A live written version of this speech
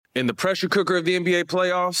In the pressure cooker of the NBA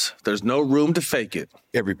playoffs, there's no room to fake it.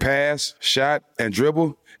 Every pass, shot, and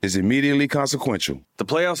dribble is immediately consequential. The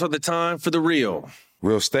playoffs are the time for the real.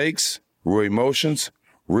 Real stakes, real emotions,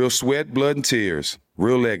 real sweat, blood, and tears,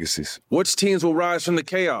 real legacies. Which teams will rise from the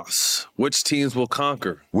chaos? Which teams will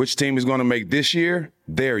conquer? Which team is going to make this year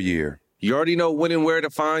their year? You already know when and where to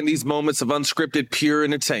find these moments of unscripted, pure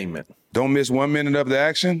entertainment. Don't miss 1 minute of the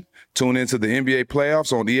action. Tune into the NBA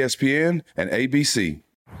playoffs on ESPN and ABC.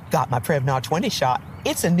 Got my Prevnar 20 shot.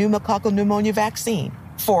 It's a pneumococcal pneumonia vaccine.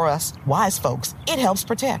 For us, wise folks, it helps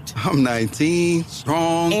protect. I'm 19,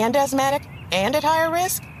 strong. And asthmatic, and at higher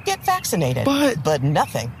risk. Get vaccinated. But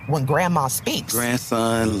nothing when grandma speaks.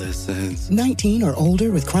 Grandson listens. 19 or older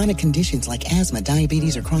with chronic conditions like asthma,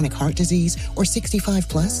 diabetes, or chronic heart disease, or 65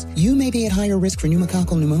 plus, you may be at higher risk for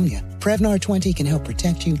pneumococcal pneumonia. Prevnar 20 can help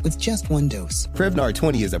protect you with just 1 dose. Prevnar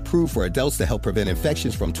 20 is approved for adults to help prevent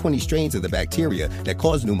infections from 20 strains of the bacteria that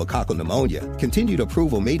cause pneumococcal pneumonia. Continued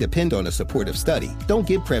approval may depend on a supportive study. Don't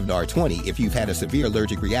get Prevnar 20 if you've had a severe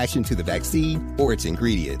allergic reaction to the vaccine or its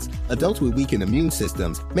ingredients. Adults with weakened immune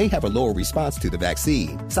systems may have a lower response to the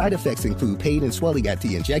vaccine. Side effects include pain and swelling at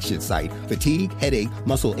the injection site, fatigue, headache,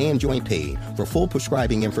 muscle, and joint pain. For full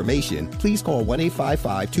prescribing information, please call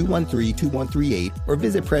 1-855-213-2138 or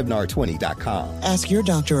visit Prevnar20.com. Ask your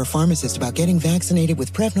doctor or pharmacist about getting vaccinated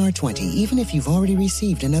with Prevnar 20, even if you've already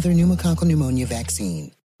received another pneumococcal pneumonia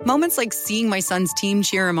vaccine. Moments like seeing my son's team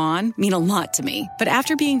cheer him on mean a lot to me. But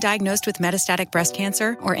after being diagnosed with metastatic breast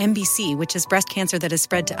cancer, or MBC, which is breast cancer that has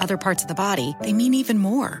spread to other parts of the body, they mean even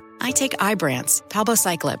more. I take Ibrance,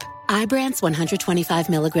 palbociclib. Ibrance 125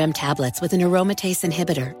 milligram tablets with an aromatase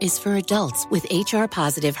inhibitor is for adults with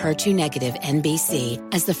HR-positive, HER2-negative MBC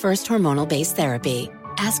as the first hormonal-based therapy.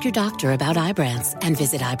 Ask your doctor about Ibrance and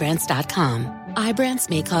visit Ibrance.com. Ibrance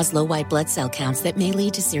may cause low white blood cell counts that may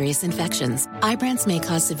lead to serious infections. Ibrance may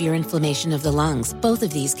cause severe inflammation of the lungs. Both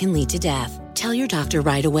of these can lead to death. Tell your doctor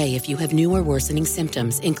right away if you have new or worsening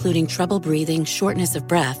symptoms, including trouble breathing, shortness of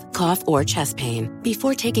breath, cough, or chest pain.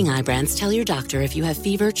 Before taking Ibrance, tell your doctor if you have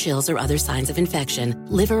fever, chills, or other signs of infection,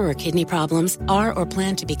 liver or kidney problems, are or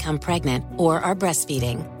plan to become pregnant, or are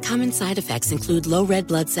breastfeeding. Common side effects include low red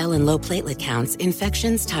blood cell and low platelet counts,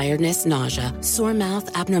 infections, tiredness, nausea, sore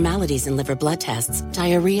mouth, abnormalities in liver blood tests,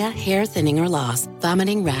 diarrhea, hair thinning or loss,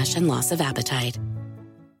 vomiting, rash, and loss of appetite.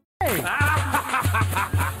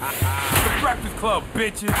 Breakfast Club,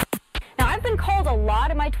 bitches. Now, I've been called a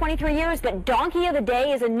lot in my 23 years, but Donkey of the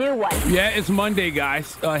Day is a new one. Yeah, it's Monday,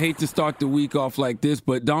 guys. I hate to start the week off like this,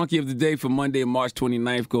 but Donkey of the Day for Monday, March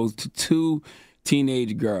 29th, goes to 2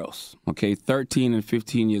 teenage girls, 13 and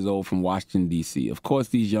 15 years old from Washington, D.C. Of course,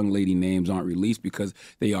 these young lady names aren't released because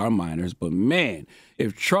they are minors, but man,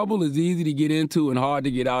 if trouble is easy to get into and hard to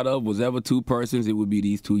get out of was ever 2 persons, it would be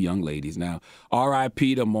these 2 young ladies. Now,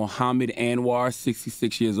 R.I.P. to Mohammed Anwar,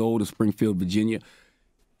 66 years old of Springfield, Virginia.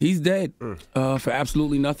 He's dead for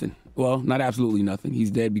absolutely nothing. Well, not absolutely nothing. He's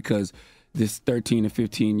dead because this 13 and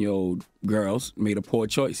 15-year-old girls made a poor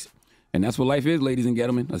choice. And that's what life is, ladies and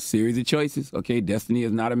gentlemen, a series of choices. Destiny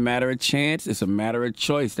is not a matter of chance. It's a matter of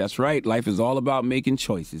choice. That's right. Life is all about making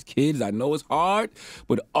choices. Kids, I know it's hard,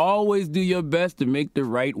 but always do your best to make the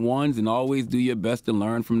right ones and always do your best to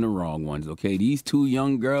learn from the wrong ones, These 2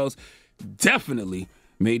 young girls definitely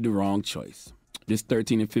made the wrong choice. This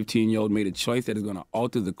 13 and 15-year-old made a choice that is going to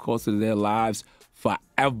alter the course of their lives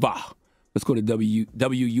forever. Let's go to WUSA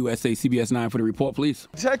CBS 9 for the report, please.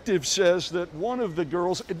 Detective says that one of the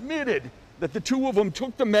girls admitted that the 2 of them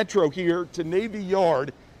took the Metro here to Navy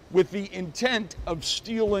Yard with the intent of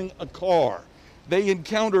stealing a car. They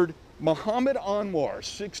encountered Mohammed Anwar,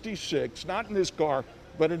 66, not in this car,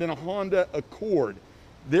 but in a Honda Accord.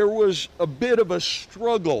 There was a bit of a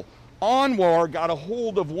struggle. Anwar got a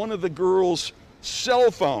hold of one of the girls' cell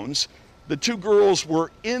phones. The 2 girls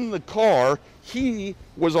were in the car. He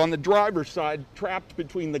was on the driver's side, trapped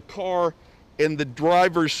between the car and the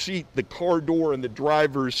driver's seat, the car door and the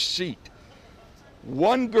driver's seat.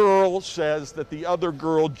 One girl says that the other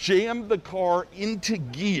girl jammed the car into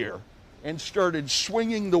gear and started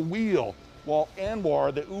swinging the wheel while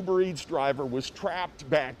Anwar, the Uber Eats driver, was trapped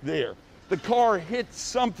back there. The car hit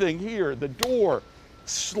something here. The door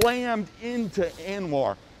slammed into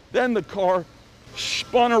Anwar. Then the car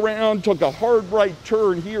spun around, took a hard right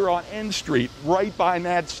turn here on N Street, right by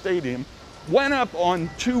Nat Stadium, went up on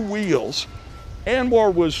 2 wheels.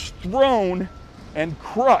 Anwar was thrown and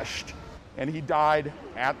crushed, and he died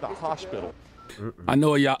at the hospital. I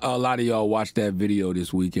know a lot of y'all watched that video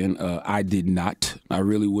this weekend. I did not. I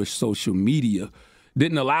really wish social media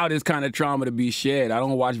didn't allow this kind of trauma to be shared. I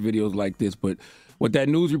don't watch videos like this, but What that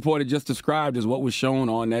news reporter just described is what was shown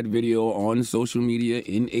on that video on social media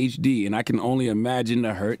in HD. And I can only imagine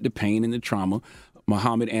the hurt, the pain, and the trauma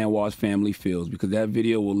Muhammad Anwar's family feels, because that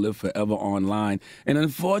video will live forever online. And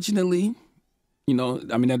unfortunately,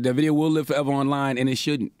 that video will live forever online, and it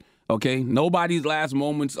shouldn't. Okay? Nobody's last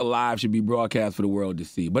moments alive should be broadcast for the world to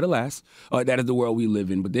see. But alas, that is the world we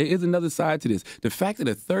live in. But there is another side to this. The fact that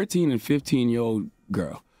a 13 and 15-year-old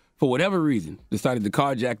girl, for whatever reason, decided to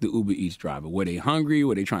carjack the Uber Eats driver. Were they hungry?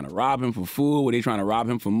 Were they trying to rob him for food? Were they trying to rob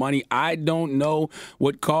him for money? I don't know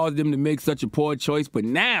what caused them to make such a poor choice, but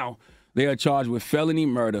now they are charged with felony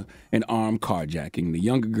murder and armed carjacking. The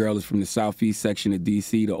younger girl is from the southeast section of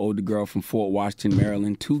D.C., the older girl from Fort Washington,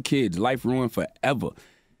 Maryland. 2 kids, life ruined forever.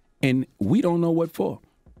 And we don't know what for.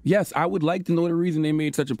 Yes, I would like to know the reason they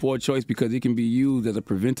made such a poor choice, because it can be used as a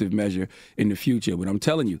preventive measure in the future. But I'm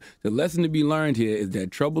telling you, the lesson to be learned here is that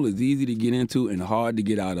trouble is easy to get into and hard to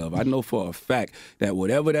get out of. I know for a fact that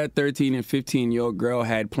whatever that 13 and 15-year-old girl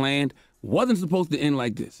had planned wasn't supposed to end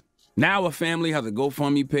like this. Now a family has a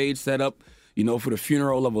GoFundMe page set up, for the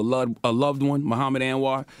funeral of a loved one, Muhammad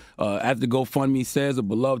Anwar. As the GoFundMe says, a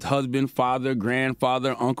beloved husband, father,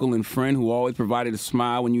 grandfather, uncle, and friend who always provided a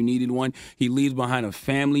smile when you needed one. He leaves behind a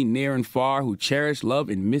family near and far who cherish, love,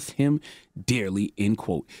 and miss him dearly, end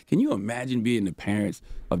quote. Can you imagine being the parents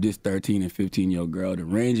of this 13 and 15-year-old girl? The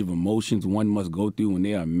range of emotions one must go through when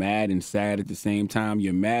they are mad and sad at the same time.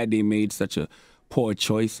 You're mad they made such a poor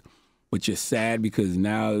choice, but you're sad because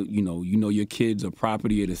now, you know your kids are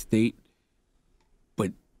property of the state.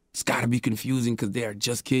 But it's got to be confusing because they are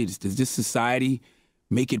just kids. Does this society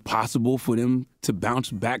make it possible for them to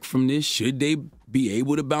bounce back from this? Should they be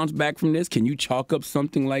able to bounce back from this? Can you chalk up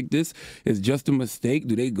something like this as just a mistake?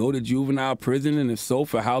 Do they go to juvenile prison? And if so,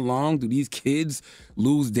 for how long? Do these kids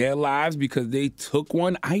lose their lives because they took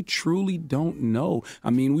one? I truly don't know. I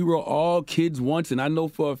mean, we were all kids once, and I know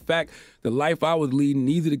for a fact the life I was leading,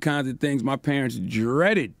 these are the kinds of things my parents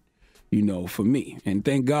dreaded, for me. And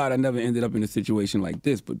thank God I never ended up in a situation like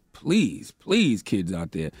this. But please, please, kids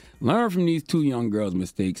out there, learn from these 2 young girls'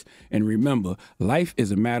 mistakes. And remember, life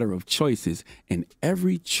is a matter of choices, and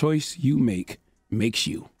every choice you make makes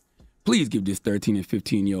you. Please give this 13 and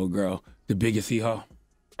 15-year-old girl the biggest hee-haw.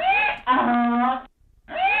 I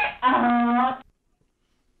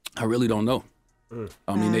really don't know.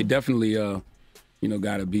 I mean, they definitely... got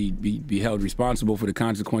to be held responsible for the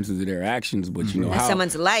consequences of their actions. But That's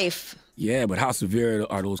someone's life. Yeah, but how severe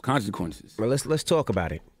are those consequences? Well, let's talk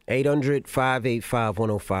about it.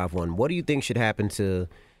 800-585-1051. What do you think should happen to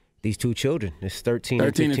these 2 children? This 13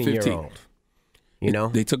 and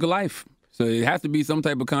 15-year-old. They took a life, so it has to be some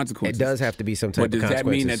type of consequences. It does have to be some type of consequences.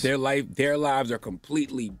 But does that mean that their lives are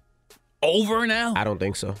completely over now? I don't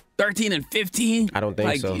think so. 13 and 15? I don't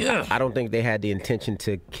think so. Yeah. I don't think they had the intention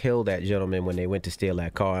to kill that gentleman when they went to steal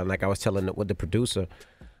that car. And like I was telling with the producer,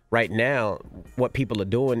 right now, what people are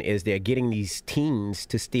doing is they're getting these teens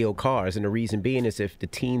to steal cars. And the reason being is if the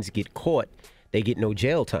teens get caught, they get no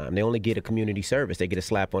jail time. They only get a community service. They get a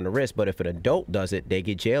slap on the wrist. But if an adult does it, they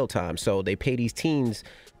get jail time. So they pay these teens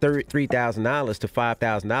 $3,000 to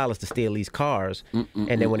 $5,000 to steal these cars.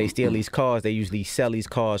 And then when they steal these cars, they usually sell these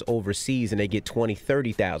cars overseas and they get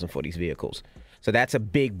 $20,000, $30,000 for these vehicles. So that's a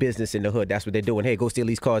big business in the hood. That's what they're doing. Hey, go steal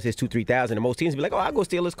these cars. Here's $2,000, $3,000. And most teens be like, oh, I'll go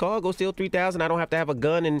steal this car. I'll go steal $3,000. I don't have to have a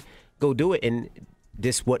gun and go do it. And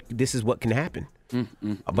this is what can happen.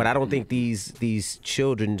 But I don't think these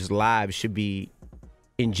children's lives should be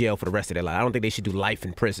in jail for the rest of their life. I don't think they should do life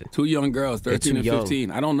in prison. 2 young girls, 13 and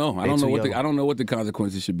 15. I don't know. I don't know what the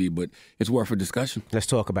consequences should be, but it's worth a discussion. Let's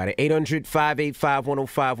talk about it.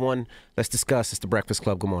 800-585-1051. Let's discuss. It's The Breakfast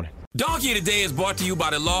Club. Good morning. Donkey Today is brought to you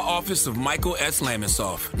by the law office of Michael S.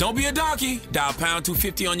 Lamonsoff. Don't be a donkey. Dial pound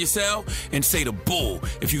 250 on your cell and say the bull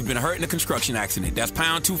if you've been hurt in a construction accident. That's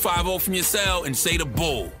pound 250 from your cell and say the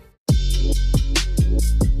bull.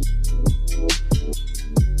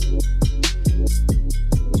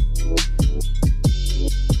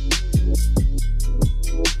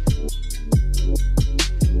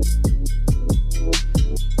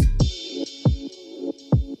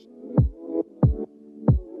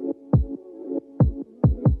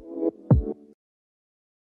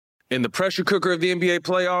 In the pressure cooker of the NBA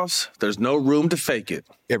playoffs, there's no room to fake it.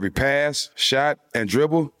 Every pass, shot, and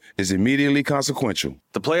dribble is immediately consequential.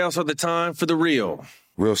 The playoffs are the time for the real.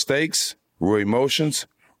 Real stakes, real emotions,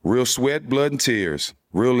 real sweat, blood, and tears,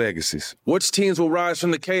 real legacies. Which teams will rise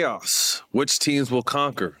from the chaos? Which teams will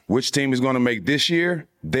conquer? Which team is going to make this year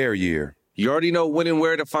their year? You already know when and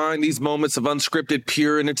where to find these moments of unscripted,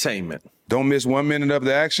 pure entertainment. Don't miss 1 minute of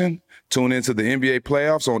the action. Tune into the NBA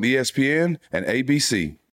playoffs on ESPN and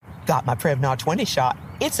ABC. got my Prevnar 20 shot.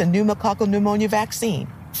 It's a pneumococcal pneumonia vaccine.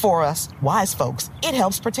 For us, wise folks, it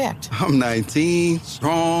helps protect. I'm 19,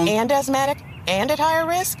 strong. And asthmatic, and at higher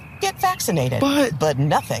risk? Get vaccinated. But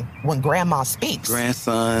nothing when grandma speaks.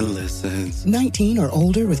 Grandson listens. 19 or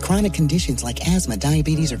older with chronic conditions like asthma,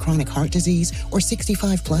 diabetes, or chronic heart disease, or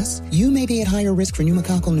 65 plus, you may be at higher risk for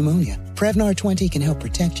pneumococcal pneumonia. Prevnar 20 can help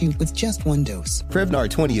protect you with just one dose. Prevnar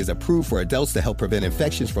 20 is approved for adults to help prevent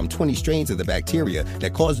infections from 20 strains of the bacteria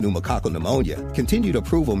that cause pneumococcal pneumonia. Continued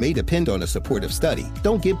approval may depend on a supportive study.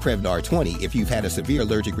 Don't give Prevnar 20 if you've had a severe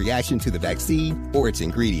allergic reaction to the vaccine or its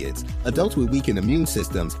ingredients. Adults with weakened immune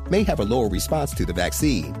systems may have a lower response to the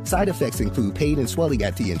vaccine. Side effects include pain and swelling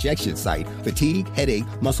at the injection site, fatigue, headache,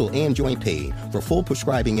 muscle, and joint pain. For full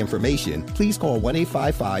prescribing information, please call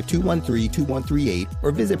 1-855-213-2138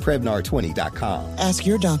 or visit Prevnar20.com. Ask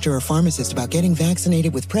your doctor or pharmacist about getting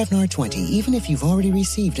vaccinated with Prevnar 20, even if you've already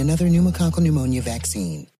received another pneumococcal pneumonia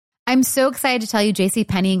vaccine. I'm so excited to tell you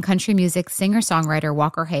JCPenney and country music singer-songwriter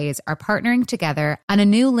Walker Hayes are partnering together on a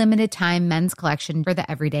new limited-time men's collection for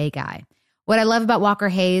the everyday guy. What I love about Walker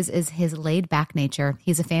Hayes is his laid-back nature.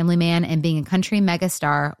 He's a family man, and being a country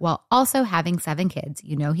megastar while also having 7 kids,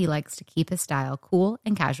 you know he likes to keep his style cool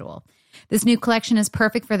and casual. This new collection is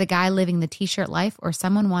perfect for the guy living the t-shirt life or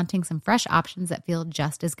someone wanting some fresh options that feel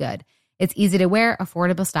just as good. It's easy to wear,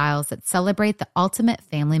 affordable styles that celebrate the ultimate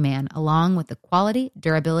family man, along with the quality,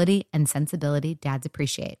 durability, and sensibility dads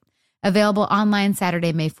appreciate. Available online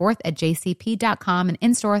Saturday, May 4th at jcp.com and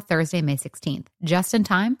in-store Thursday, May 16th. Just in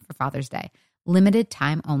time for Father's Day. Limited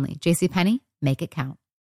time only. JCPenney, make it count.